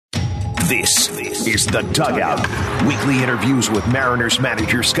This is The Dugout. Weekly interviews with Mariners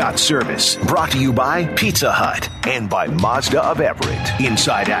manager Scott Servais. Brought to you by Pizza Hut and by Mazda of Everett.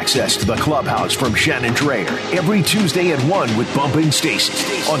 Inside access to the clubhouse from Shannon Drayer. Every Tuesday at 1 with Bump and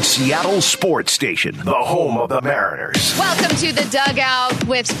Stacy on Seattle Sports Station, the home of the Mariners. Welcome to The Dugout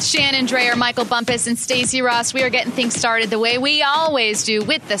with Shannon Drayer, Michael Bumpus, and Stacey Ross. We are getting things started the way we always do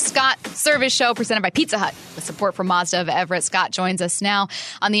with the Scott Servais Show presented by Pizza Hut with support from Mazda of Everett. Scott joins us now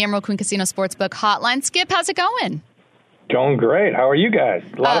on the Emerald Queen Casino Sportsbook hotline. Skip, how's it going? Going great. How are you guys?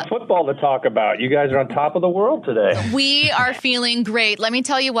 A lot of football to talk about. You guys are on top of the world today. We are feeling great. Let me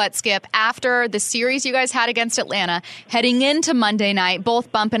tell you what, Skip. After the series you guys had against Atlanta, heading into Monday night,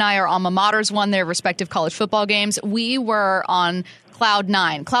 both Bump and I are alma maters, won their respective college football games. We were on Cloud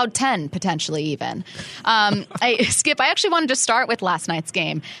 9, Cloud 10, potentially even. Skip, I actually wanted to start with last night's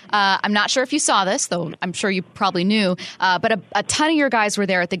game. I'm not sure if you saw this, though I'm sure you probably knew, but a ton of your guys were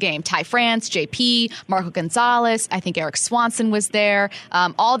there at the game. Ty France, JP, Marco Gonzalez, I think Eric Swanson was there,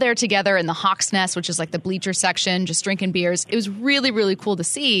 all there together in the Hawks Nest, which is like the bleacher section, just drinking beers. It was really, really cool to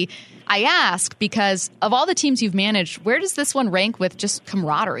see. I ask because of all the teams you've managed, where does this one rank with just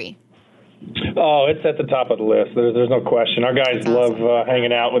camaraderie? Oh, it's at the top of the list. There's no question. Our guys love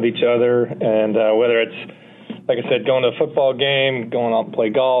hanging out with each other, and whether it's, like I said, going to a football game, going out to play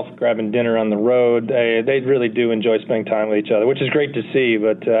golf, grabbing dinner on the road, they really do enjoy spending time with each other, which is great to see.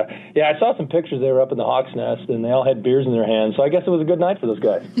 But, I saw some pictures. They were up in the Hawks Nest, and they all had beers in their hands, so I guess it was a good night for those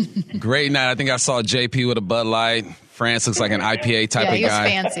guys. Great night. I think I saw JP with a Bud Light. France looks like an IPA type of guy.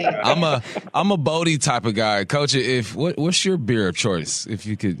 Fancy. I'm a Bodie type of guy. Coach, what's your beer of choice if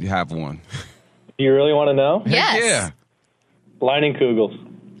you could have one? You really want to know? Yes. Yeah. Leinenkugels.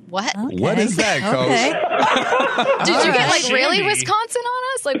 What? Okay. What is that, Coach? Okay. Did you get really Wisconsin on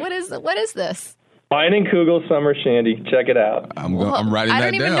us? What is this? Leinenkugel Summer Shandy. Check it out. I'm writing that down. I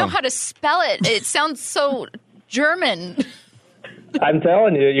don't even know how to spell it. It sounds so German. I'm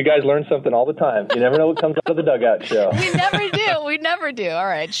telling you, you guys learn something all the time. You never know what comes out of the Dugout show. We never do. All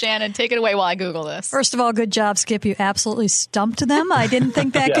right, Shannon, take it away while I Google this. First of all, good job, Skip. You absolutely stumped them. I didn't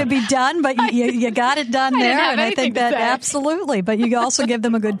think that could be done, but you got it done there. And I think that absolutely. But you also give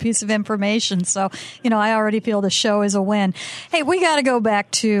them a good piece of information. So, I already feel the show is a win. Hey, we got to go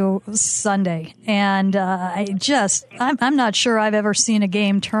back to Sunday. And I'm not sure I've ever seen a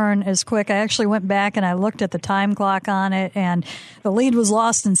game turn as quick. I actually went back and I looked at the time clock on it, and the lead was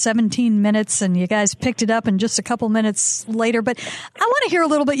lost in 17 minutes, and you guys picked it up in just a couple minutes later. But I want to hear a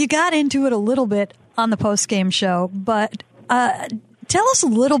little bit. You got into it a little bit on the post-game show, but tell us a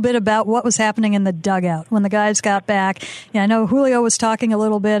little bit about what was happening in the dugout when the guys got back. Yeah, I know Julio was talking a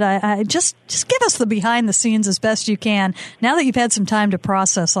little bit. I just give us the behind-the-scenes as best you can now that you've had some time to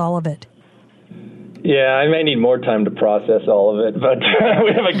process all of it. Yeah, I may need more time to process all of it, but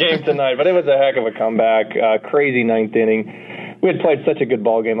we have a game tonight. But it was a heck of a comeback, crazy ninth inning. We had played such a good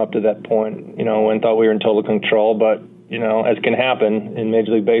ball game up to that point, and thought we were in total control. But, as can happen in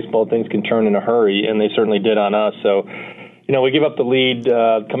Major League Baseball, things can turn in a hurry, and they certainly did on us. So, we give up the lead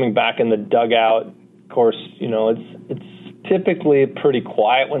coming back in the dugout. Of course, it's typically pretty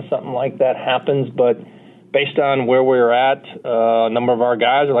quiet when something like that happens, but based on where we're at, a number of our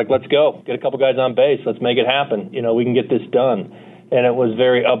guys are like, let's go. Get a couple guys on base. Let's make it happen. We can get this done. And it was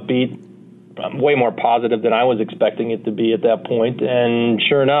very upbeat, way more positive than I was expecting it to be at that point. And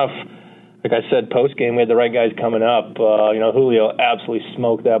sure enough, like I said, post-game, we had the right guys coming up. Julio absolutely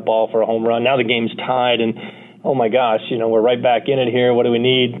smoked that ball for a home run. Now the game's tied, and oh my gosh, we're right back in it here. What do we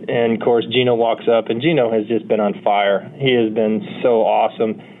need? And, of course, Gino walks up, and Gino has just been on fire. He has been so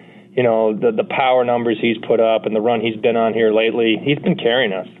awesome. The power numbers he's put up and the run he's been on here lately, he's been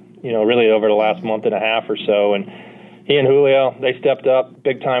carrying us, really over the last month and a half or so. And he and Julio, they stepped up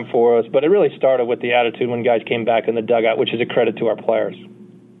big time for us. But it really started with the attitude when guys came back in the dugout, which is a credit to our players.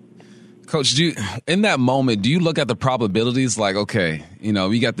 Coach, in that moment, do you look at the probabilities like, okay,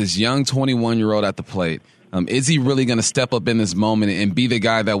 we got this young 21-year-old at the plate. Is he really going to step up in this moment and be the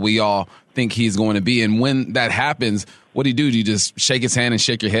guy that we all think he's going to be? And when that happens, what do you do? Do you just shake his hand and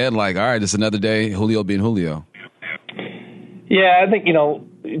shake your head like, all right, it's another day, Julio being Julio? Yeah, I think, you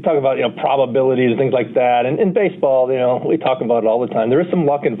talk about, probabilities and things like that. And in baseball, we talk about it all the time. There is some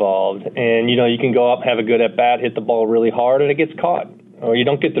luck involved. And, you can go up, have a good at-bat, hit the ball really hard, and it gets caught. Or you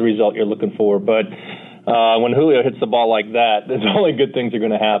don't get the result you're looking for. But when Julio hits the ball like that, there's only good things are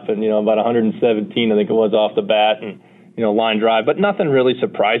going to happen. About 117, I think it was, off the bat, and, line drive. But nothing really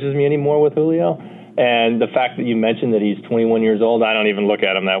surprises me anymore with Julio. And the fact that you mentioned that he's 21 years old, I don't even look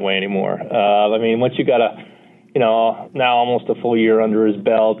at him that way anymore. Once you got now almost a full year under his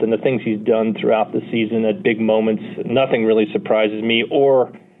belt, and the things he's done throughout the season at big moments, nothing really surprises me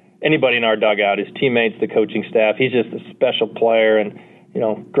or anybody in our dugout, his teammates, the coaching staff. He's just a special player, and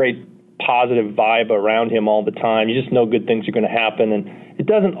great positive vibe around him all the time. You just know good things are going to happen, and it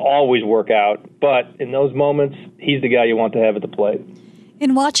doesn't always work out, but in those moments, he's the guy you want to have at the plate.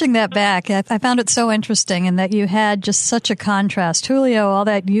 In watching that back, I found it so interesting in that you had just such a contrast. Julio, all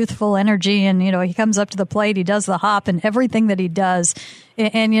that youthful energy, and, he comes up to the plate, he does the hop and everything that he does,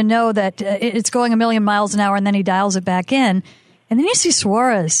 and you know that it's going a million miles an hour, and then he dials it back in. And then you see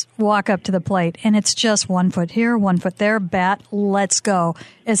Suarez walk up to the plate, and it's just 1 foot here, 1 foot there, bat, let's go.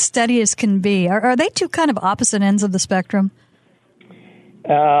 As steady as can be. Are they two kind of opposite ends of the spectrum?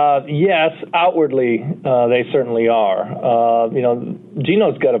 Yes, outwardly, they certainly are.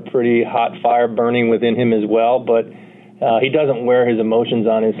 Gino's got a pretty hot fire burning within him as well, but he doesn't wear his emotions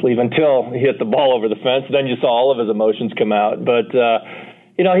on his sleeve until he hit the ball over the fence. Then you saw all of his emotions come out. But,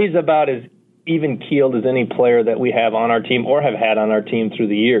 he's about as even-keeled as any player that we have on our team or have had on our team through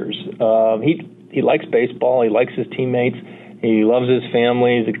the years. He likes baseball. He likes his teammates. He loves his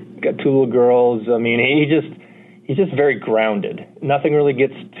family. He's got 2 little girls. I mean, he's just very grounded. Nothing really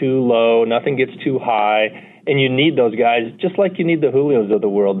gets too low. Nothing gets too high. And you need those guys, just like you need the Julios of the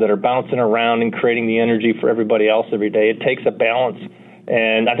world that are bouncing around and creating the energy for everybody else every day. It takes a balance.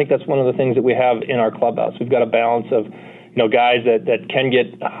 And I think that's one of the things that we have in our clubhouse. We've got a balance of guys that can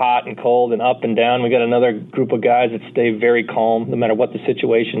get hot and cold and up and down. We got another group of guys that stay very calm no matter what the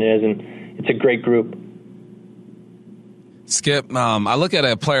situation is, and it's a great group. Skip, I look at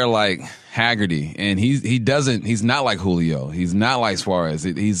a player like Haggerty, and he's not like Julio. He's not like Suarez.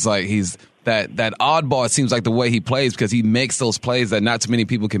 He's that oddball. It seems like the way he plays, because he makes those plays that not too many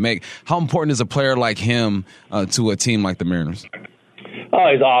people can make. How important is a player like him to a team like the Mariners? Oh,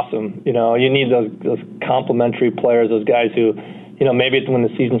 he's awesome. You need those complementary players, those guys who, maybe when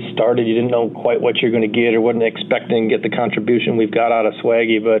the season started, you didn't know quite what you're going to get or wasn't expecting to get the contribution we've got out of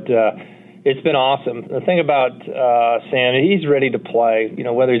Swaggy, but it's been awesome. The thing about Sam, he's ready to play,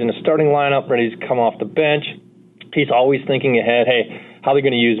 whether he's in a starting lineup, ready to come off the bench. He's always thinking ahead, hey, how are they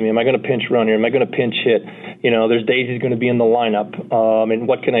going to use me? Am I going to pinch run here? Am I going to pinch hit? There's days he's going to be in the lineup, and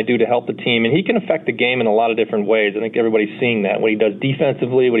what can I do to help the team? And he can affect the game in a lot of different ways. I think everybody's seeing that. What he does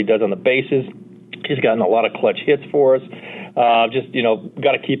defensively, what he does on the bases. He's gotten a lot of clutch hits for us. Got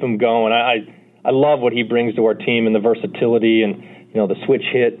to keep him going. I love what he brings to our team and the versatility and, the switch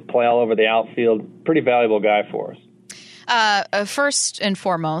hit, play all over the outfield. Pretty valuable guy for us. First and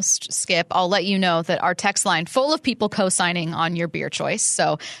foremost, Skip, I'll let you know that our text line full of people co-signing on your beer choice.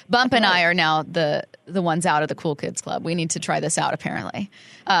 So Bump and I are now the ones out of the Cool Kids Club. We need to try this out, apparently.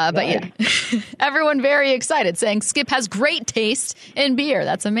 But yeah, everyone very excited, saying Skip has great taste in beer.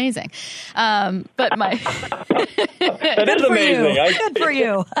 That's amazing. But my that is amazing. Good for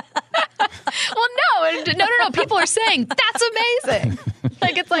you. Well, no. People are saying that's amazing.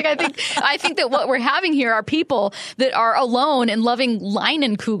 I think that what we're having here are people that are alone and loving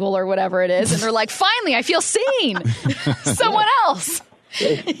Leinenkugel or whatever it is, and they're like, finally, I feel seen. Someone else.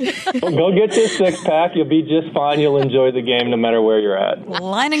 Go get your 6-pack. You'll be just fine. You'll enjoy the game no matter where you're at.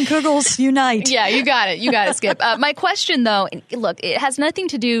 Leinenkugels unite. Yeah, you got it, Skip. My question, though, look, it has nothing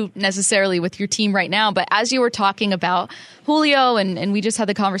to do necessarily with your team right now, but as you were talking about Julio and we just had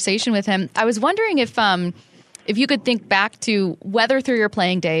the conversation with him, I was wondering if you could think back to whether through your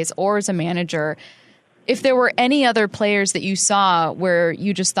playing days or as a manager, if there were any other players that you saw where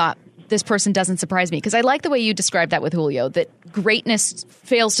you just thought, this person doesn't surprise me. Because I like the way you described that with Julio, that greatness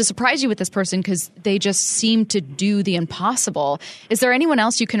fails to surprise you with this person because they just seem to do the impossible. Is there anyone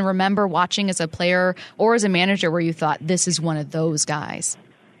else you can remember watching as a player or as a manager where you thought, this is one of those guys?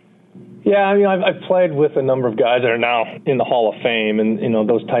 Yeah, I've played with a number of guys that are now in the Hall of Fame, and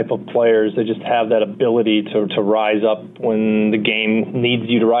those type of players, they just have that ability to rise up when the game needs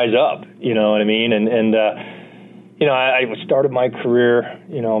you to rise up. You know what I mean? And I started my career,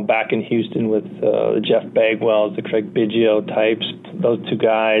 back in Houston with the Jeff Bagwells, the Craig Biggio types. Those two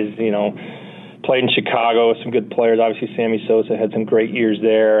guys, played in Chicago with some good players. Obviously, Sammy Sosa had some great years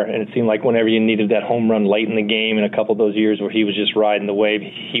there, and it seemed like whenever you needed that home run late in the game, in a couple of those years where he was just riding the wave,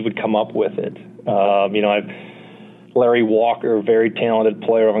 he would come up with it. I've Larry Walker, very talented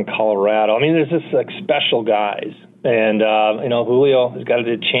player over in Colorado. There's just special guys. And, Julio has got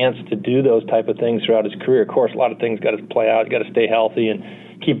a chance to do those type of things throughout his career. Of course, a lot of things got to play out. He's got to stay healthy and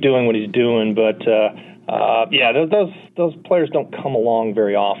keep doing what he's doing. But, those players don't come along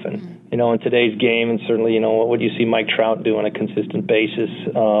very often, in today's game. And certainly, what you see Mike Trout do on a consistent basis,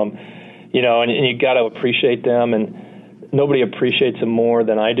 and you got to appreciate them. And nobody appreciates them more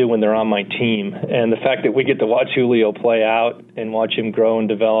than I do when they're on my team. And the fact that we get to watch Julio play out and watch him grow and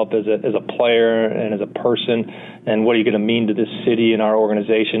develop as a player and as a person, and what are you going to mean to this city and our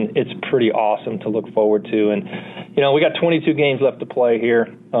organization, it's pretty awesome to look forward to. And, we got 22 games left to play here.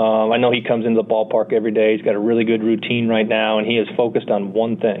 I know he comes into the ballpark every day. He's got a really good routine right now, and he is focused on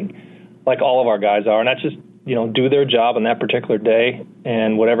one thing, like all of our guys are, and that's just do their job on that particular day,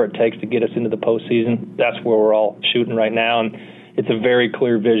 and whatever it takes to get us into the postseason. That's where we're all shooting right now, and it's a very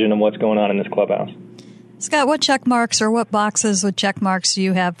clear vision of what's going on in this clubhouse. Scott, what check marks or what boxes with check marks do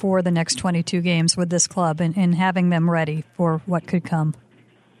you have for the next 22 games with this club and having them ready for what could come?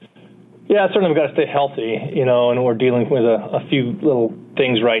 Yeah, certainly we've got to stay healthy, and we're dealing with a few little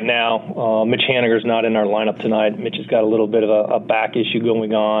things right now. Mitch Haniger's not in our lineup tonight. Mitch has got a little bit of a back issue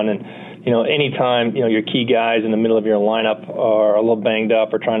going on, and anytime, your key guys in the middle of your lineup are a little banged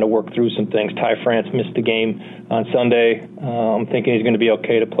up or trying to work through some things. Ty France missed the game on Sunday. I'm thinking he's going to be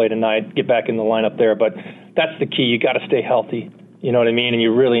okay to play tonight, get back in the lineup there. But that's the key. You got to stay healthy. You know what I mean? And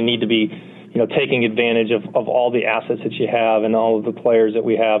you really need to be, taking advantage of all the assets that you have and all of the players that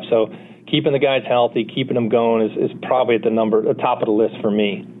we have. So keeping the guys healthy, keeping them going is probably at the top of the list for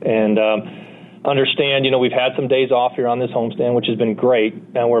me. And, understand, we've had some days off here on this homestand, which has been great.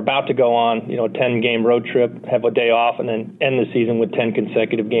 And we're about to go on, a 10-game road trip, have a day off, and then end the season with 10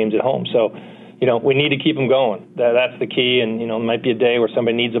 consecutive games at home. So, we need to keep them going. That's the key. And, it might be a day where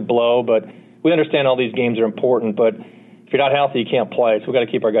somebody needs a blow, but we understand all these games are important. But if you're not healthy, you can't play. So we've got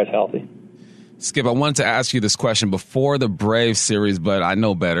to keep our guys healthy. Skip, I wanted to ask you this question before the Braves series, but I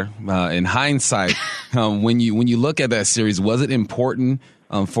know better. In hindsight, when you look at that series, was it important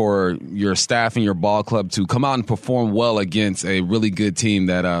for your staff and your ball club to come out and perform well against a really good team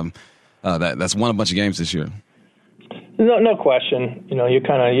that's won a bunch of games this year? No question.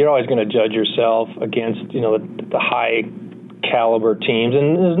 You're always going to judge yourself against the high caliber teams,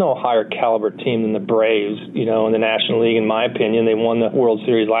 and there's no higher caliber team than the Braves. In the National League, in my opinion, they won the World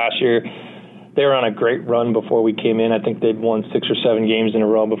Series last year. They were on a great run before we came in. I think they'd won 6 or 7 games in a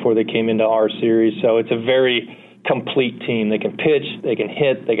row before they came into our series. So it's a very complete team. They can pitch, they can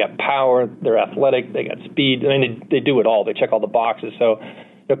hit, they got power, they're athletic, they got speed. I mean, they do it all. They check all the boxes. So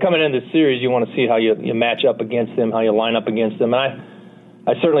coming into this series, you want to see how you match up against them, how you line up against them. And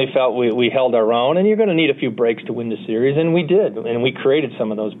I certainly felt we held our own, and you're going to need a few breaks to win the series, and we did, and we created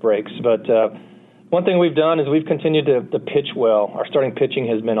some of those breaks. But one thing we've done is we've continued to pitch well. Our starting pitching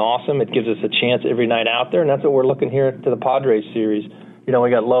has been awesome. It gives us a chance every night out there, and that's what we're looking here to the Padres series. We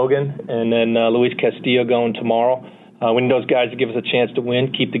got Logan and then Luis Castillo going tomorrow. We need those guys to give us a chance to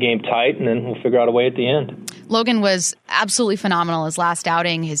win, keep the game tight, and then we'll figure out a way at the end. Logan was absolutely phenomenal his last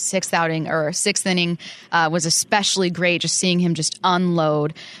outing. His sixth inning was especially great, just seeing him just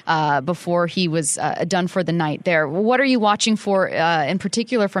unload before he was done for the night there. What are you watching for in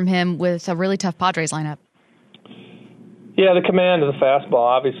particular from him with a really tough Padres lineup? Yeah, the command of the fastball,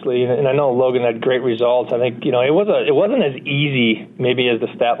 obviously, and I know Logan had great results. I think it wasn't as easy maybe as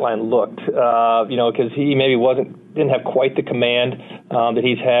the stat line looked, because he maybe didn't have quite the command that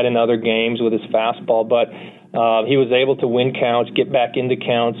he's had in other games with his fastball, but he was able to win counts, get back into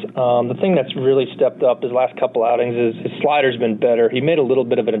counts. The thing that's really stepped up his last couple outings is his slider's been better. He made a little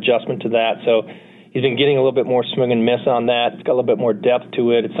bit of an adjustment to that, so he's been getting a little bit more swing and miss on that. It's got a little bit more depth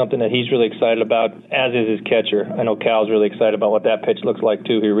to it. It's something that he's really excited about, as is his catcher. I know Cal's really excited about what that pitch looks like,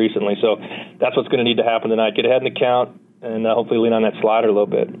 too, here recently. So that's what's going to need to happen tonight. Get ahead in the count and hopefully lean on that slider a little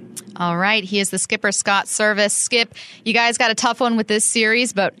bit. All right. He is the skipper, Scott Servais. Skip, you guys got a tough one with this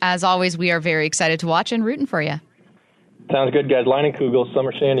series, but as always, we are very excited to watch and rooting for you. Sounds good, guys. Leinenkugel,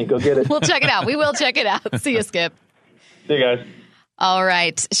 Summer Shandy. Go get it. We'll check it out. We will check it out. See you, Skip. See you guys. All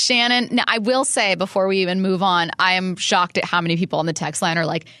right. Shannon, now I will say before we even move on, I am shocked at how many people on the text line are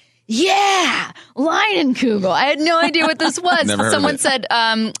like, yeah, Leinenkugel. I had no idea what this was. Someone said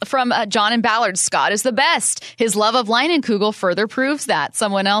from John and Ballard, Scott is the best. His love of Leinenkugel further proves that.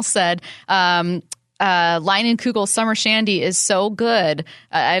 Someone else said, Leinenkugel Summer Shandy is so good.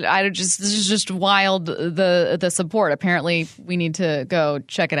 This is just wild, the support. Apparently, we need to go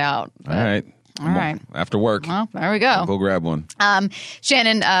check it out. All right. All right. After work. Well, there we go. I'll go grab one.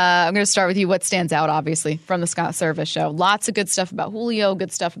 Shannon, I'm going to start with you. What stands out, obviously, from the Scott Servais show? Lots of good stuff about Julio,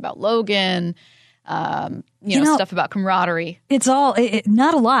 good stuff about Logan, stuff about camaraderie. It's all,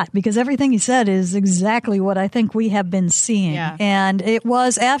 not a lot, because everything he said is exactly what I think we have been seeing. Yeah. And it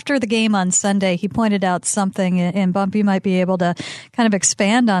was after the game on Sunday, he pointed out something, and Bumpy might be able to kind of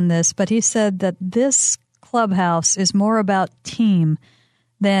expand on this, but he said that this clubhouse is more about team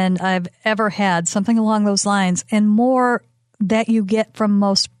than I've ever had, something along those lines, and more that you get from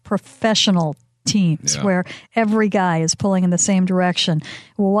most professional teams where every guy is pulling in the same direction.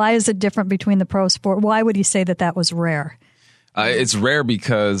 Well, why is it different between the pro sport? Why would you say that was rare? It's rare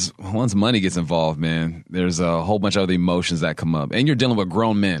because once money gets involved, man, there's a whole bunch of other emotions that come up. And you're dealing with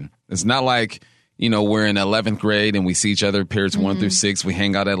grown men. It's not like, we're in 11th grade and we see each other periods 1 through 6. We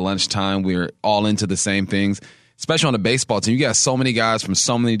hang out at lunchtime. We're all into the same things. Especially on the baseball team, you got so many guys from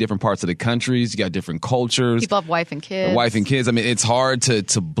so many different parts of the countries. You got different cultures. People have wife and kids. I mean, it's hard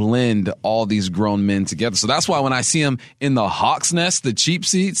to blend all these grown men together. So that's why when I see them in the Hawks Nest, the cheap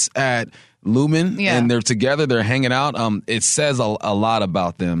seats at Lumen, and they're together, they're hanging out, it says a lot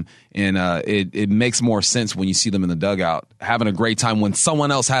about them. And it makes more sense when you see them in the dugout having a great time when someone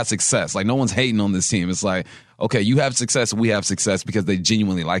else has success. Like, no one's hating on this team. It's like, okay, you have success, we have success because they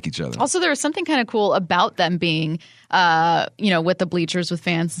genuinely like each other. Also, there was something kind of cool about them being, with the bleachers with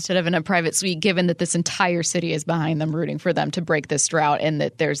fans instead of in a private suite, given that this entire city is behind them, rooting for them to break this drought, and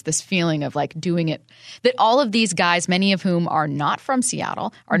that there's this feeling of like doing it. That all of these guys, many of whom are not from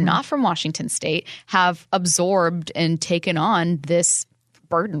Seattle, are not from Washington State, have absorbed and taken on this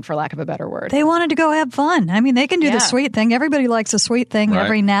burden, for lack of a better word. They wanted to go have fun. I mean, they can do the sweet thing. Everybody likes a sweet thing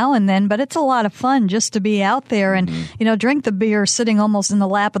every now and then, but it's a lot of fun just to be out there and, drink the beer sitting almost in the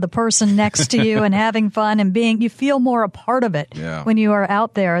lap of the person next to you and having fun and you feel more a part of it when you are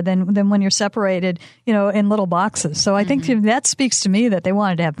out there than when you're separated, in little boxes. So I think that speaks to me that they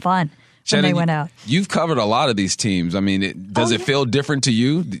wanted to have fun. Shannon, when they went out. You've covered a lot of these teams. I mean, does it feel different to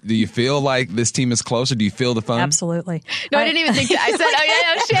you? Do you feel like this team is closer? Do you feel the fun? Absolutely. No, I didn't even think that. I said, oh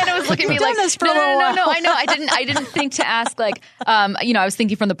yeah, Shannon was looking at me like, no, I know. I didn't think to ask like, I was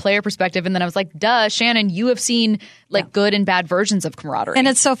thinking from the player perspective, and then I was like, duh, Shannon, you have seen like good and bad versions of camaraderie. And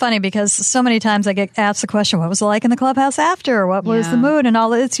it's so funny because so many times I get asked the question, what was it like in the clubhouse after? What was the mood and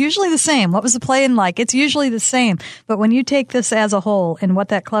all? It's usually the same. What was the playing like? It's usually the same. But when you take this as a whole and what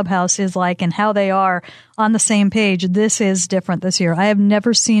that clubhouse is like and how they are on the same page, this is different this year. I have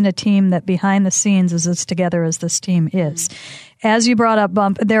never seen a team that behind the scenes is as together as this team is. As you brought up,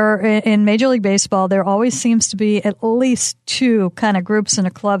 Bump, in Major League Baseball, there always seems to be at least two kind of groups in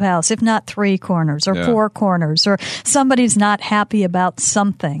a clubhouse, if not three corners or four corners, or somebody's not happy about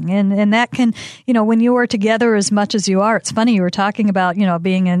something. And that can, when you are together as much as you are, it's funny, you were talking about,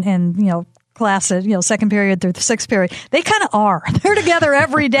 being in classes, second period through the sixth period. They kind of are. They're together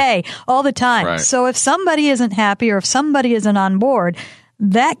every day, all the time. Right. So if somebody isn't happy or if somebody isn't on board,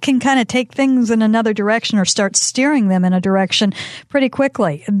 that can kind of take things in another direction or start steering them in a direction pretty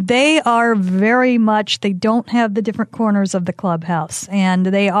quickly. They are very much, they don't have the different corners of the clubhouse. And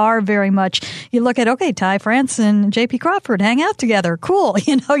they are very much, you look at, okay, Ty France and J.P. Crawford hang out together. Cool.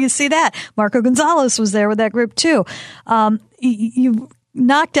 You see that. Marco Gonzalez was there with that group too. You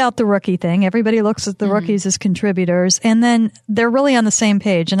knocked out the rookie thing. Everybody looks at the rookies as contributors, and then they're really on the same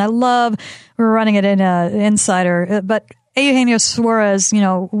page. And I love, we're running it in Insider, but Eugenio Suarez,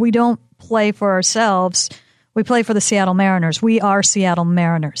 we don't play for ourselves. We play for the Seattle Mariners. We are Seattle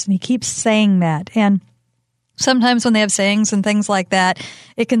Mariners. And he keeps saying that. And sometimes when they have sayings and things like that,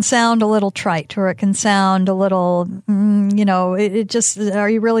 it can sound a little trite or it can sound a little, it just, are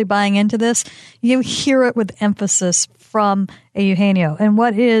you really buying into this? You hear it with emphasis from Eugenio. And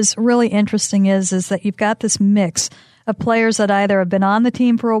what is really interesting is that you've got this mix of players that either have been on the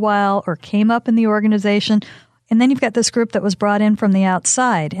team for a while or came up in the organization. And then you've got this group that was brought in from the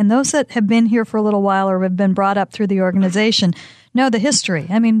outside. And those that have been here for a little while or have been brought up through the organization know the history.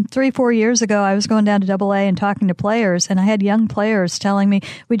 I mean, 3-4 years ago, I was going down to AA and talking to players, and I had young players telling me,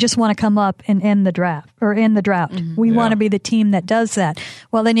 we just want to come up and end the draft or end the drought. We want to be the team that does that.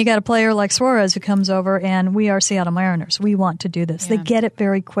 Well, then you got a player like Suarez who comes over, and we are Seattle Mariners. We want to do this. They get it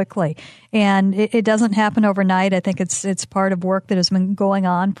very quickly. And it doesn't happen overnight. I think it's part of work that has been going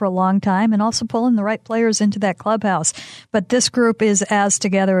on for a long time, and also pulling the right players into that clubhouse. But this group is as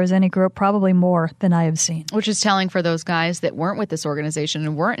together as any group, probably more than I have seen. Which is telling for those guys that weren't with this organization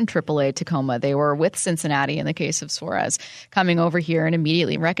and weren't in AAA Tacoma. They were with Cincinnati in the case of Suarez, coming over here and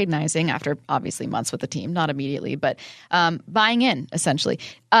immediately recognizing, after obviously months with the team, not immediately, but buying in, essentially.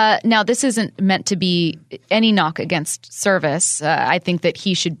 Now, this isn't meant to be any knock against Servais. I think that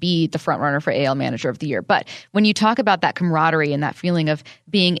he should be the front runner for AL Manager of the Year. But when you talk about that camaraderie and that feeling of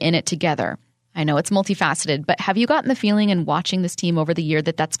being in it together, I know it's multifaceted, but have you gotten the feeling in watching this team over the year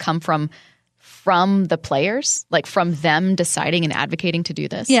that that's come from the players, like from them deciding and advocating to do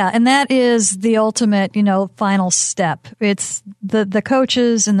this? Yeah, and that is the ultimate, final step. It's the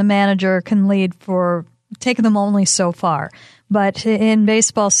coaches and the manager can lead for taking them only so far. But in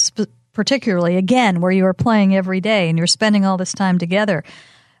baseball particularly, again, where you are playing every day and you're spending all this time together,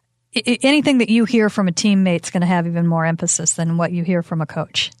 anything that you hear from a teammate is going to have even more emphasis than what you hear from a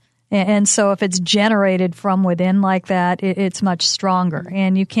coach. And so if it's generated from within like that, it's much stronger.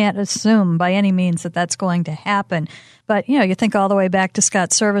 And you can't assume by any means that that's going to happen. But, you think all the way back to Scott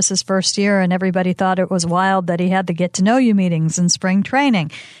Servais' first year, and everybody thought it was wild that he had the get-to-know-you meetings in spring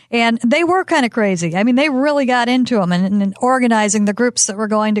training. And they were kind of crazy. I mean, they really got into them and organizing the groups that were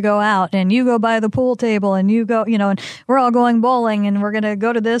going to go out. And you go by the pool table and you go, and we're all going bowling and we're going to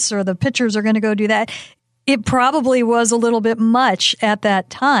go to this, or the pitchers are going to go do that. It probably was a little bit much at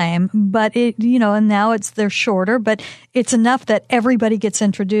that time, but and now they're shorter, but it's enough that everybody gets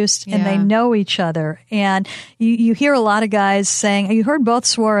introduced and they know each other. And you hear a lot of guys saying, you heard both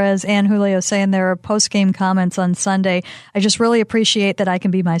Suarez and Julio say in their post-game comments on Sunday, I just really appreciate that I can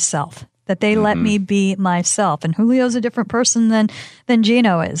be myself, that they let me be myself. And Julio's a different person than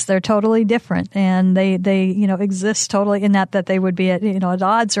Gino is. They're totally different, and they exist totally in that they would be at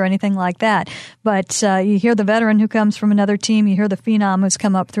odds or anything like that. But you hear the veteran who comes from another team, you hear the phenom who's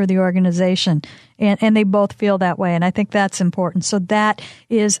come up through the organization, and they both feel that way. And I think that's important. So that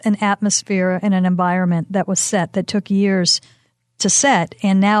is an atmosphere and an environment that was set, that took years to set.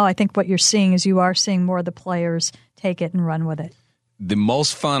 And now I think what you're seeing is you are seeing more of the players take it and run with it. The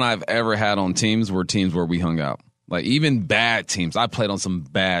most fun I've ever had on teams were teams where we hung out. Like, even bad teams. I played on some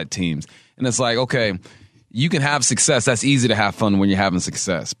bad teams. And it's like, okay, you can have success. That's easy to have fun when you're having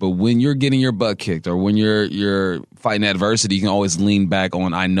success. But when you're getting your butt kicked or when you're fighting adversity, you can always lean back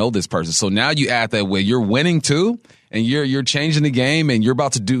on, I know this person. So now you add that way. You're winning too, and you're changing the game, and you're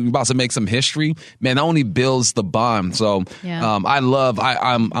about to make some history. Man, that only builds the bond. So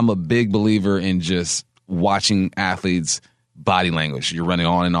I'm a big believer in just watching athletes' body language. You're running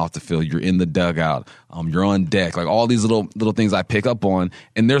on and off the field. You're in the dugout. You're on deck. Like, all these little things I pick up on.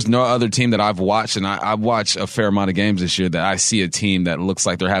 And there's no other team that I've watched, and I've watched a fair amount of games this year, that I see a team that looks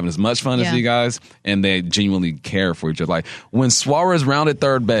like they're having as much fun as you guys, and they genuinely care for each other. Like, when Suarez rounded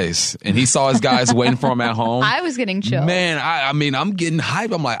third base and he saw his guys waiting for him at home, I was getting chills. Man, I mean, I'm getting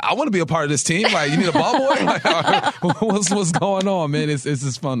hyped. I'm like, I want to be a part of this team. Like, you need a ball boy? Like, what's going on, man? It's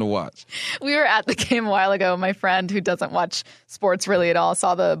just fun to watch. We were at the game a while ago. My friend, who doesn't watch sports really at all,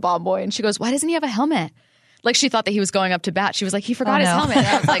 saw the ball boy, and she goes, why doesn't he have a helmet? Like, she thought that he was going up to bat. She was like, he forgot his helmet. And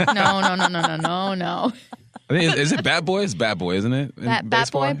I was like, no. I think, is it Bat Boy? It's Bat Boy, isn't it?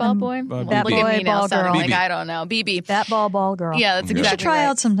 Bat Boy, ball boy? Bat boy, ball girl. Like, I don't know. BB. Bat ball girl. Yeah, that's exactly You should try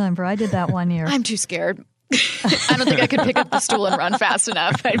out sometime, I did that one year. I'm too scared. I don't think I could pick up the stool and run fast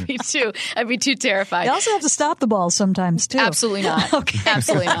enough. I'd be too terrified. You also have to stop the ball sometimes, too. Absolutely not. Okay.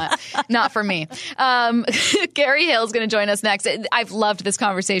 Absolutely not. Not for me. Gary Hill's going to join us next. I've loved this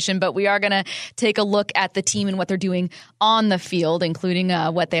conversation, but we are going to take a look at the team and what they're doing on the field, including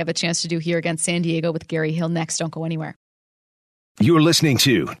what they have a chance to do here against San Diego with Gary Hill next. Don't go anywhere. You're listening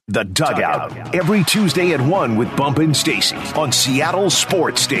to The Dugout every Tuesday at 1 with Bump and Stacy on Seattle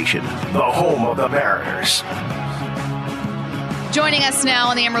Sports Station, the home of the Mariners. Joining us now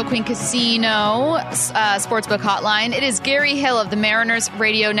on the Emerald Queen Casino Sportsbook Hotline, it is Gary Hill of the Mariners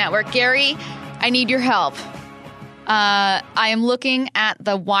Radio Network. Gary, I need your help. I am looking at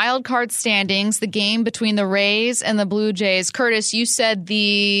the wild card standings, the game between the Rays and the Blue Jays. Curtis, you said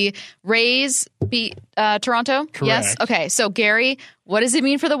the Rays beat Toronto? Correct. Yes? Okay, so Gary, what does it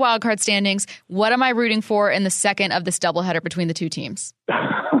mean for the wild card standings? What am I rooting for in the second of this doubleheader between the two teams?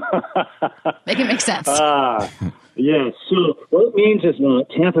 Make it make sense. Yeah, so what it means is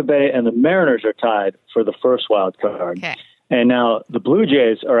Tampa Bay and the Mariners are tied for the first wild card. Okay. And now the Blue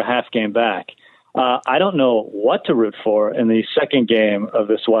Jays are a half game back. I don't know what to root for in the second game of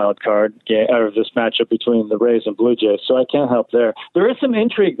this wild card game, or this matchup between the Rays and Blue Jays, so I can't help there. There is some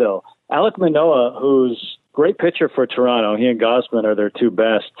intrigue, though. Alek Manoah, who's great pitcher for Toronto, he and Gausman are their two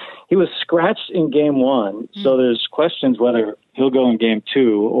best. He was scratched in game one, so there's questions whether he'll go in game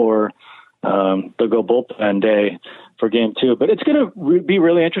two or they'll go bullpen day for game two. But it's going to be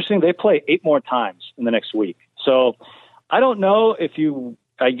really interesting. They play 8 more times in the next week. So I don't know if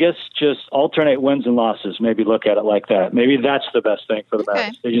I guess just alternate wins and losses, maybe look at it like that. Maybe that's the best thing for the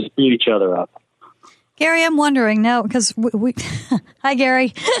Mariners. They just beat each other up. Gary, I'm wondering now, because we hi,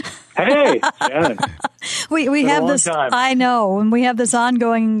 Gary. Hey, Shannon. We have this, time. I know, and we have this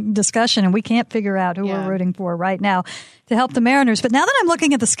ongoing discussion, and we can't figure out who we're rooting for right now to help the Mariners. But now that I'm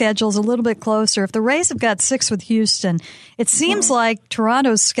looking at the schedules a little bit closer, if the Rays have got 6 with Houston, it seems like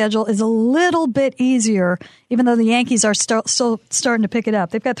Toronto's schedule is a little bit easier, even though the Yankees are still starting to pick it up.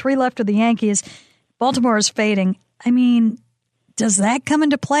 They've got 3 left of the Yankees. Baltimore is fading. I mean, does that come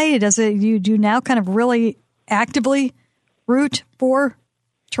into play? You do now kind of really actively root for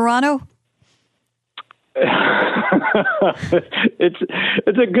Toronto?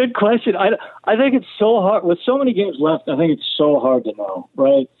 It's a good question. I think it's so hard with so many games left. I think it's so hard to know,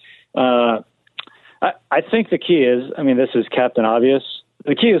 right? I think the key is, I mean, this is Captain Obvious.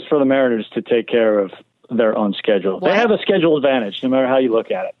 The key is for the Mariners to take care of their own schedule. What? They have a schedule advantage, no matter how you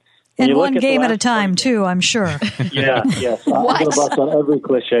look at it. And one game at a time, too, I'm sure. Yes. I'm going to bust on every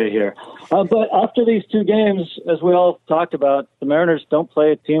cliche here. But after these two games, as we all talked about, the Mariners don't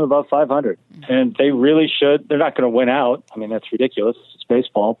play a team above 500. And they really should. They're not going to win out. I mean, that's ridiculous. It's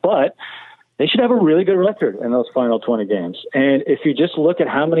baseball. But they should have a really good record in those final 20 games. And if you just look at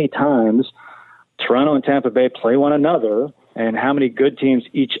how many times Toronto and Tampa Bay play one another and how many good teams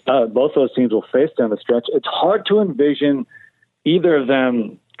both those teams will face down the stretch, it's hard to envision either of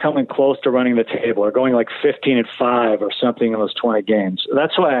them coming close to running the table or going like 15-5 or something in those 20 games.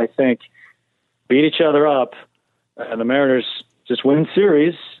 That's why I think beat each other up and the Mariners just win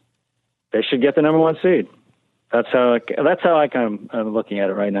series, they should get the number one seed. That's how I kind of am looking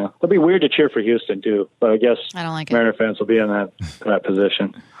at it right now. It'll be weird to cheer for Houston too, but I guess I don't like Mariner fans will be in that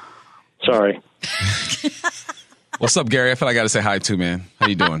position. Sorry. What's up, Gary? I feel like I got to say hi too, man. How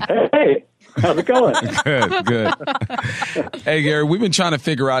you doing? Hey. How's it going? Good. Hey, Gary, we've been trying to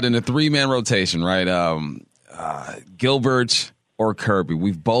figure out in a 3-man rotation, right? Gilbert or Kirby.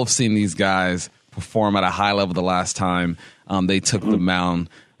 We've both seen these guys perform at a high level the last time they took the mound.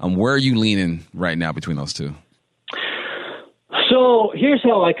 Where are you leaning right now between those two? So here's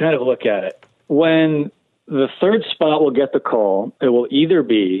how I kind of look at it. When the third spot will get the call, it will either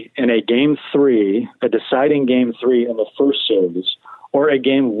be in a game 3, a deciding game 3 in the first series, or a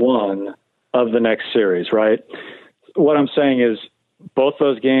game 1 of the next series, right? What I'm saying is both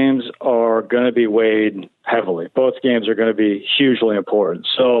those games are going to be weighed heavily. Both games are going to be hugely important.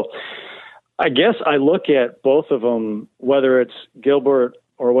 So I guess I look at both of them, whether it's Gilbert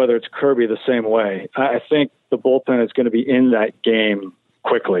or whether it's Kirby, the same way. I think the bullpen is going to be in that game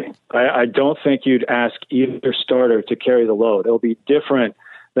quickly. I don't think you'd ask either starter to carry the load. It'll be different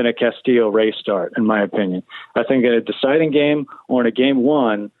than a Castillo-Ray start, in my opinion. I think in a deciding game or in a game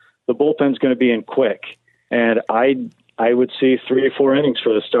 1, the bullpen's going to be in quick. And I would see 3 or 4 innings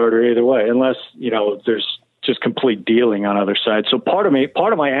for the starter either way, unless, there's just complete dealing on other side. So part of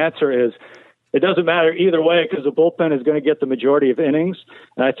my answer is it doesn't matter either way because the bullpen is going to get the majority of innings.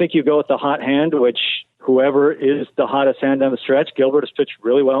 And I think you go with the hot hand, which whoever is the hottest hand down the stretch, Gilbert has pitched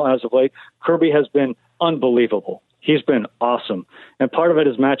really well as of late. Kirby has been unbelievable. He's been awesome. And part of it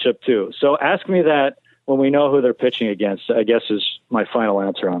is matchup too. So ask me that when we know who they're pitching against, I guess is my final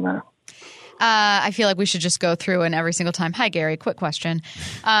answer on that. I feel like we should just go through and every single time. Hi, Gary. Quick question.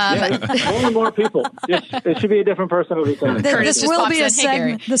 Only more people. It should be a different person every time. This will be a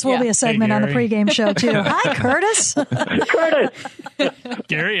segment. This will be a segment on the pregame show too. Hi, Curtis. Curtis.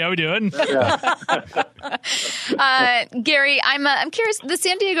 Gary, how we doing? Gary, I'm curious. The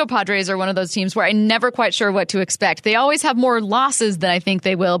San Diego Padres are one of those teams where I'm never quite sure what to expect. They always have more losses than I think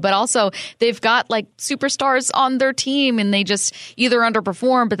they will, but also they've got like superstars on their team and they just either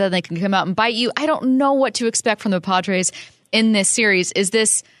underperform, but then they can come out and bite you. I don't know what to expect from the Padres in this series. Is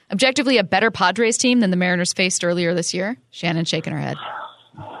this objectively a better Padres team than the Mariners faced earlier this year? Shannon shaking her head.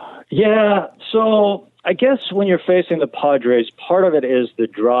 Yeah, so I guess when you're facing the Padres, part of it is the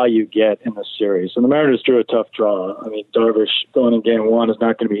draw you get in the series. And the Mariners drew a tough draw. I mean, Darvish going in game 1 is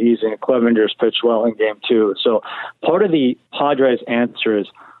not going to be easy, and Clevenger's pitched well in game 2. So part of the Padres' answer is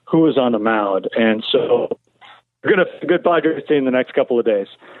who is on the mound. And so we're going to have a good Padres team the next couple of days.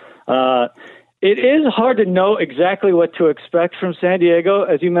 It is hard to know exactly what to expect from San Diego.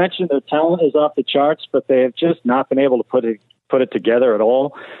 As you mentioned, their talent is off the charts, but they have just not been able to put it together at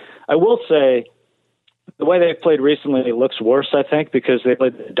all. I will say the way they've played recently looks worse, I think, because they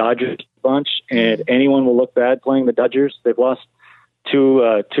played the Dodgers a bunch, and anyone will look bad playing the Dodgers. They've lost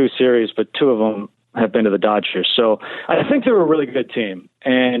two series, but 2 of them have been to the Dodgers. So I think they're a really good team,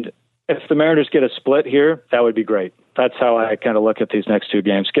 and if the Mariners get a split here, that would be great. That's how I kind of look at these next 2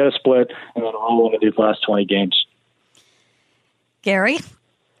 games. Get a split and then roll into these last 20 games. Gary?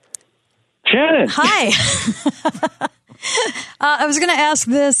 Shannon! Hi. I was going to ask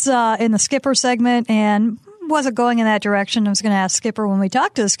this in the Skipper segment and wasn't going in that direction. I was going to ask Skipper when we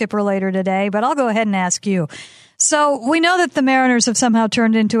talk to the Skipper later today, but I'll go ahead and ask you. So we know that the Mariners have somehow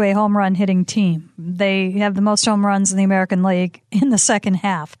turned into a home run hitting team. They have the most home runs in the American League in the second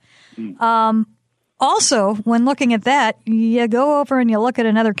half. Also, when looking at that, you go over and you look at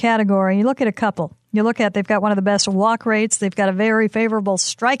another category. You look at a couple. You look at they've got one of the best walk rates. They've got a very favorable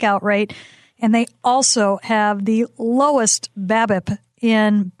strikeout rate. And they also have the lowest BABIP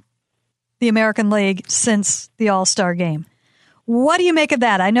in the American League since the All-Star game. What do you make of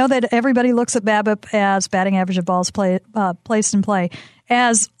that? I know that everybody looks at BABIP as batting average of balls placed in play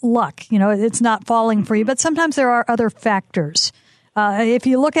as luck. It's not falling for you, but sometimes there are other factors If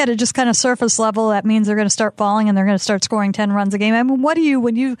you look at it just kind of surface level, that means they're going to start falling and they're going to start scoring 10 runs a game. I mean,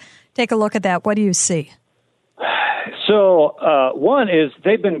 when you take a look at that, what do you see? So one is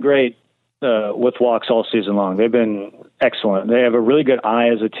they've been great with walks all season long. They've been excellent. They have a really good eye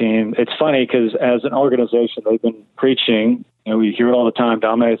as a team. It's funny because as an organization, they've been preaching, we hear it all the time,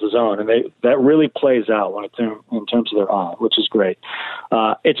 dominate the zone, and that really plays out in terms of their eye, which is great.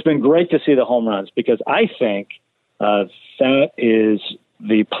 It's been great to see the home runs because I think that is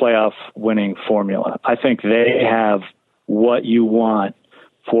the playoff winning formula. I think they have what you want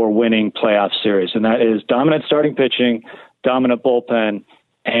for winning playoff series, and that is dominant starting pitching, dominant bullpen,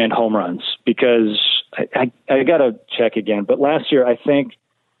 and home runs. Because I got to check again, but last year I think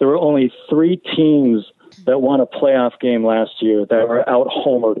there were only 3 teams that won a playoff game last year that were out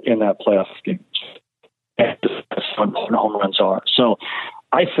homered in that playoff game. That's how important home runs are. So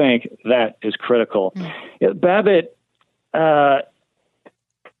I think that is critical. Babbitt,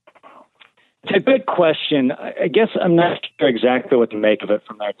 it's a big question. I guess I'm not sure exactly what to make of it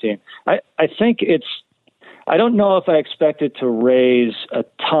from their team. I think I don't know if I expect it to raise a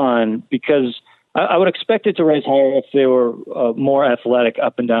ton because I would expect it to raise higher if they were more athletic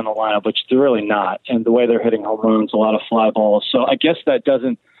up and down the lineup, which they're really not. And the way they're hitting home runs, a lot of fly balls. So I guess that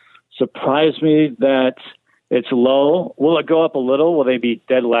doesn't surprise me that it's low. Will it go up a little? Will they be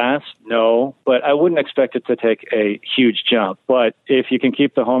dead last? No, but I wouldn't expect it to take a huge jump. But if you can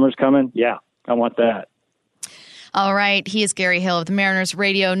keep the homers coming, yeah, I want that. All right. He is Gary Hill of the Mariners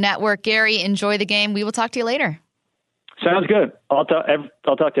Radio Network. Gary, enjoy the game. We will talk to you later. Sounds good. I'll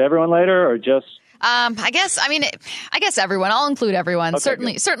talk to everyone later, or just. I guess everyone. I'll include everyone.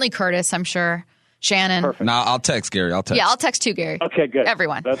 Okay, certainly Curtis, I'm sure. Shannon. Perfect. No, I'll text Gary. Yeah, I'll text too, Gary. Okay, good.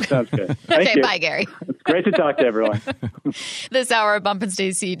 Everyone. That sounds good. Okay, bye, Gary. It's great to talk to everyone. This hour of Bump and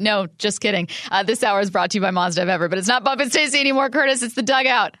Stacy. No, just kidding. This hour is brought to you by Mazda of Everett, but it's not Bump and Stacy anymore, Curtis. It's the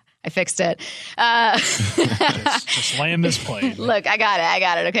Dugout. I fixed it. Just land this plane. Look, I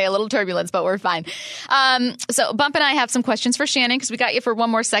got it. Okay, a little turbulence, but we're fine. So Bump and I have some questions for Shannon because we got you for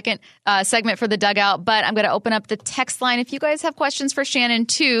one more segment for the Dugout, but I'm going to open up the text line. If you guys have questions for Shannon,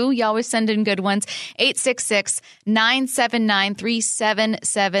 too, you always send in good ones.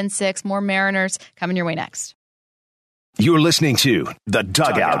 866-979-3776. More Mariners coming your way next. You're listening to The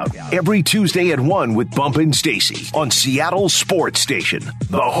Dugout every Tuesday at 1 with Bump and Stacy on Seattle Sports Station,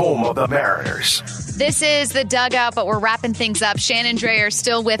 the home of the Mariners. This is The Dugout, but we're wrapping things up. Shannon Drayer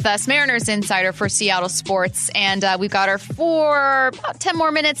still with us, Mariners insider for Seattle Sports, and we've got her for about 10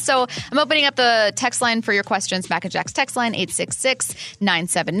 more minutes, so I'm opening up the text line for your questions. Mac and Jack's text line,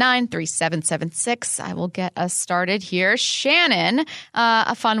 866-979-3776. I will get us started here. Shannon,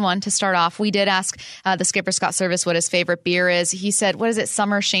 a fun one to start off. We did ask the skipper, Scott Servais, what his favorite beer is. He said, what is it,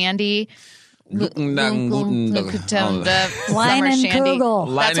 Summer Shandy?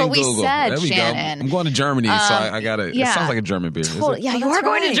 Kugel. That's what we said, Shannon. I'm going to Germany, so I got it. Yeah. It sounds like a German beer. Yeah, you are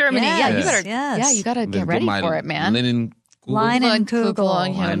going to Germany. Yes. Yeah, you got to get ready for it, man. Leinenkugel.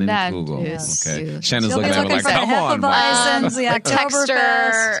 Okay. Shannon's looking at me like, come on, the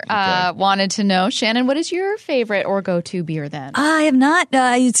Texter wanted to know, Shannon, what is your favorite or go-to beer then? I am not.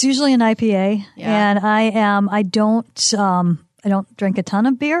 It's usually an IPA, and I don't drink a ton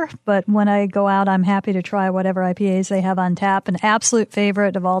of beer, but when I go out, I'm happy to try whatever IPAs they have on tap. An absolute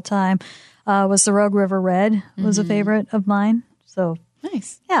favorite of all time was the Rogue River Red. Was a favorite of mine. So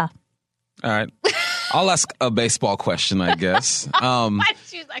nice. Yeah. All right. I'll ask a baseball question, I guess.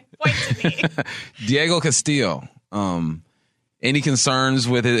 She's like, point to me. Diego Castillo. Any concerns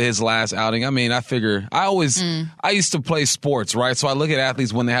with his last outing? I mean, I figure I used to play sports, right? So I look at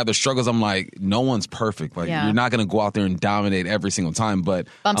athletes when they have their struggles. I'm like, no one's perfect. Like, you're not going to go out there and dominate every single time. But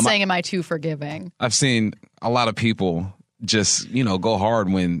I'm saying, am I too forgiving? I've seen a lot of people just, go hard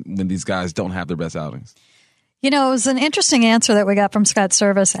when these guys don't have their best outings. It was an interesting answer that we got from Scott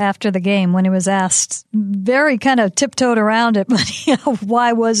Servais after the game when he was asked, very kind of tiptoed around it, but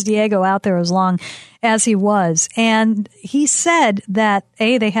why was Diego out there as long as he was? And he said that,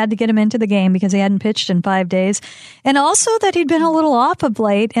 A, they had to get him into the game because he hadn't pitched in 5 days, and also that he'd been a little off of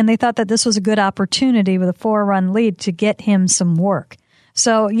late, and they thought that this was a good opportunity with a 4-run lead to get him some work.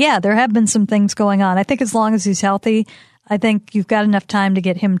 So, yeah, there have been some things going on. I think as long as he's healthy, I think you've got enough time to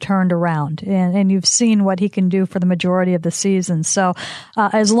get him turned around, and you've seen what he can do for the majority of the season. So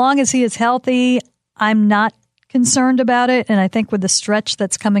as long as he is healthy, I'm not concerned about it. And I think with the stretch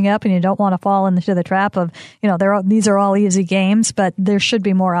that's coming up, and you don't want to fall into the trap of, these are all easy games, but there should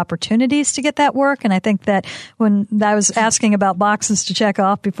be more opportunities to get that work. And I think that when I was asking about boxes to check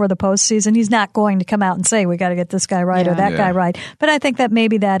off before the postseason, he's not going to come out and say, we got to get this guy right or that guy right. But I think that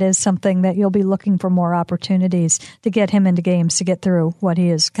maybe that is something that you'll be looking for more opportunities to get him into games to get through what he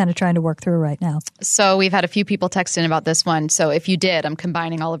is kind of trying to work through right now. So we've had a few people text in about this one. So if you did, I'm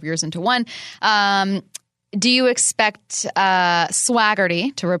combining all of yours into one. Do you expect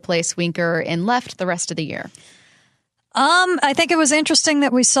Swaggerty to replace Winker in left the rest of the year? I think it was interesting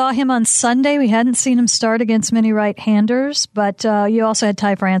that we saw him on Sunday. We hadn't seen him start against many right-handers, but you also had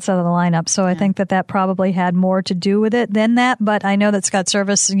Ty France out of the lineup. So I think that probably had more to do with it than that. But I know that Scott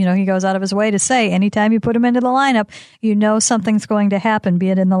Servais, he goes out of his way to say anytime you put him into the lineup, something's going to happen,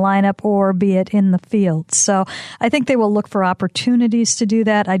 be it in the lineup or be it in the field. So I think they will look for opportunities to do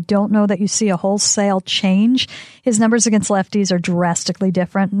that. I don't know that you see a wholesale change. His numbers against lefties are drastically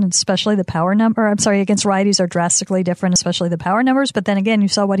different, and especially the power number. Against righties are drastically different, especially the power numbers. But then again, you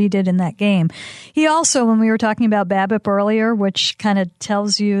saw what he did in that game. He also, when we were talking about BABIP earlier, which kind of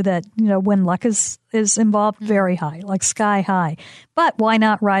tells you that, when luck is involved, very high, like sky high. But why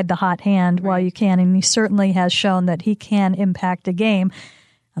not ride the hot hand while you can? And he certainly has shown that he can impact a game.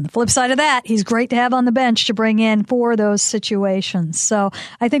 On the flip side of that, he's great to have on the bench to bring in for those situations. So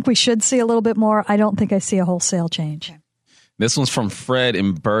I think we should see a little bit more. I don't think I see a wholesale change. This one's from Fred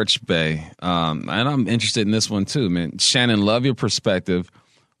in Birch Bay. And I'm interested in this one too, man. Shannon, love your perspective.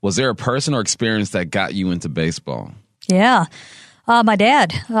 Was there a person or experience that got you into baseball? Yeah. My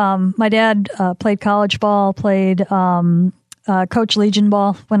dad. My dad played college ball, played Coach Legion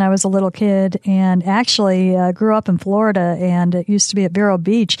ball when I was a little kid, and actually grew up in Florida, and it used to be at Vero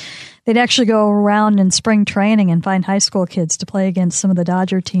Beach. They'd actually go around in spring training and find high school kids to play against some of the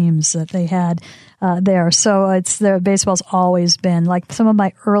Dodger teams that they had there. So baseball's always been like some of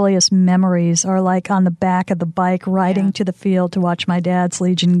my earliest memories are like on the back of the bike riding to the field to watch my dad's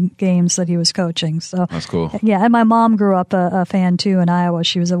Legion games that he was coaching. So that's cool. Yeah, and my mom grew up a fan too in Iowa.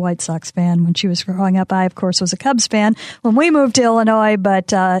 She was a White Sox fan when she was growing up. I, of course, was a Cubs fan when we moved to Illinois,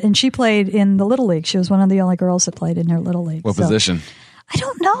 but and she played in the Little League. She was one of the only girls that played in her Little League. What position? I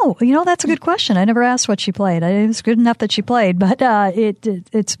don't know. That's a good question. I never asked what she played. It was good enough that she played, but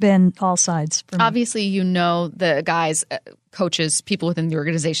it's been all sides for me. Obviously, the guys, coaches, people within the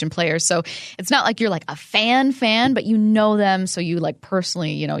organization, players. So it's not like you're like a fan, but you know them. So you like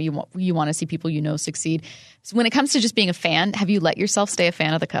personally, you want to see people succeed. So when it comes to just being a fan, have you let yourself stay a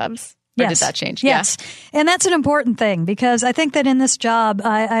fan of the Cubs? Or did that change? Yes. Yeah. And that's an important thing because I think that in this job,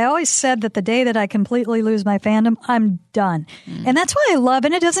 I always said that the day that I completely lose my fandom, I'm done. And that's why I love,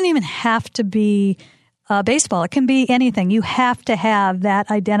 and it doesn't even have to be baseball. It can be anything. You have to have that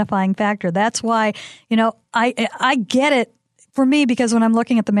identifying factor. That's why, I get it for me because when I'm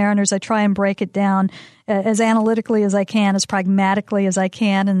looking at the Mariners, I try and break it down as analytically as I can, as pragmatically as I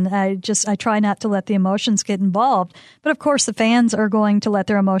can, and I try not to let the emotions get involved. But of course, the fans are going to let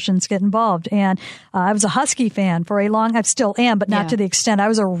their emotions get involved. And I was a Husky fan for a long, I still am, but not to the extent. I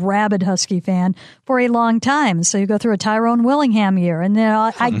was a rabid Husky fan for a long time. So you go through a Tyrone Willingham year, and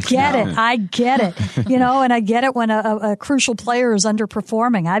I get it, and I get it when a crucial player is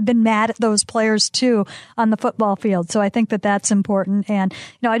underperforming. I've been mad at those players too on the football field. So I think that that's important. And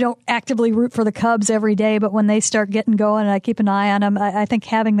I don't actively root for the Cubs every day, but when they start getting going and I keep an eye on them, I think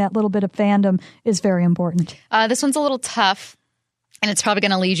having that little bit of fandom is very important. This one's a little tough. And it's probably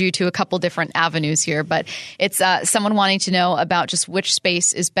going to lead you to a couple different avenues here, but it's someone wanting to know about just which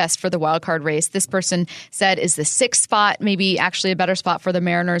space is best for the wild card race. This person said, is the 6th spot maybe actually a better spot for the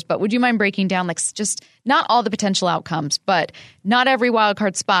Mariners? But would you mind breaking down just not all the potential outcomes, but not every wild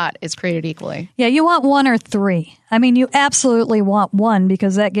card spot is created equally? Yeah, you want 1 or 3. I mean, you absolutely want 1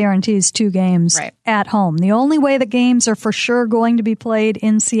 because that guarantees 2 games at home. The only way the games are for sure going to be played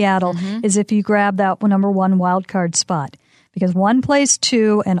in Seattle is if you grab that number 1 wild card spot. Because 1 plays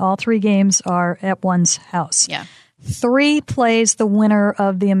 2 and all 3 games are at one's house. Yeah. 3 plays the winner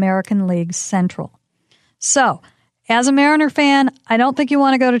of the American League Central. So, as a Mariner fan, I don't think you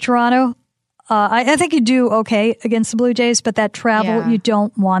want to go to Toronto. I think you do okay against the Blue Jays, but that travel, you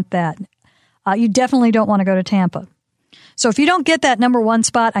don't want that. You definitely don't want to go to Tampa. So if you don't get that number 1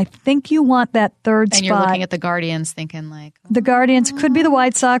 spot, I think you want that 3rd spot. And you're looking at the Guardians thinking like... The Guardians could be the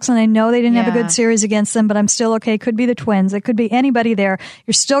White Sox, and I know they didn't have a good series against them, but I'm still okay. Could be the Twins. It could be anybody there.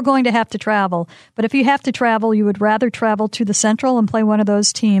 You're still going to have to travel. But if you have to travel, you would rather travel to the Central and play one of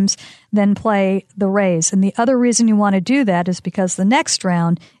those teams than play the Rays. And the other reason you want to do that is because the next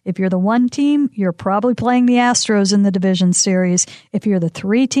round, if you're the 1 team, you're probably playing the Astros in the division series. If you're the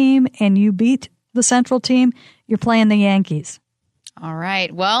 3 team and you beat the Central team, you're playing the Yankees. All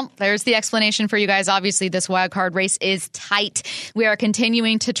right. Well, there's the explanation for you guys. Obviously, this wild card race is tight. We are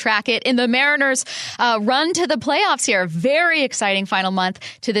continuing to track it in the Mariners' run to the playoffs here. Very exciting final month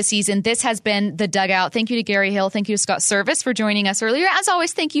to the season. This has been The Dugout. Thank you to Gary Hill. Thank you to Scott Servais for joining us earlier. As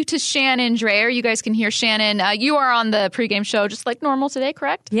always, thank you to Shannon Drayer. You guys can hear Shannon. You are on the pregame show just like normal today,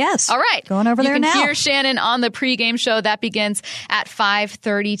 correct? Yes. All right. Going over there now. You can hear Shannon on the pregame show. That begins at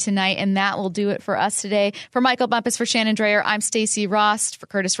 5:30 tonight, and that will do it for us today. For Michael Bumpus, for Shannon Drayer, I'm Stacey Ross. For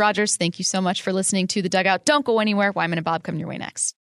Curtis Rogers, thank you so much for listening to The Dugout. Don't go anywhere. Wyman and Bob coming your way next.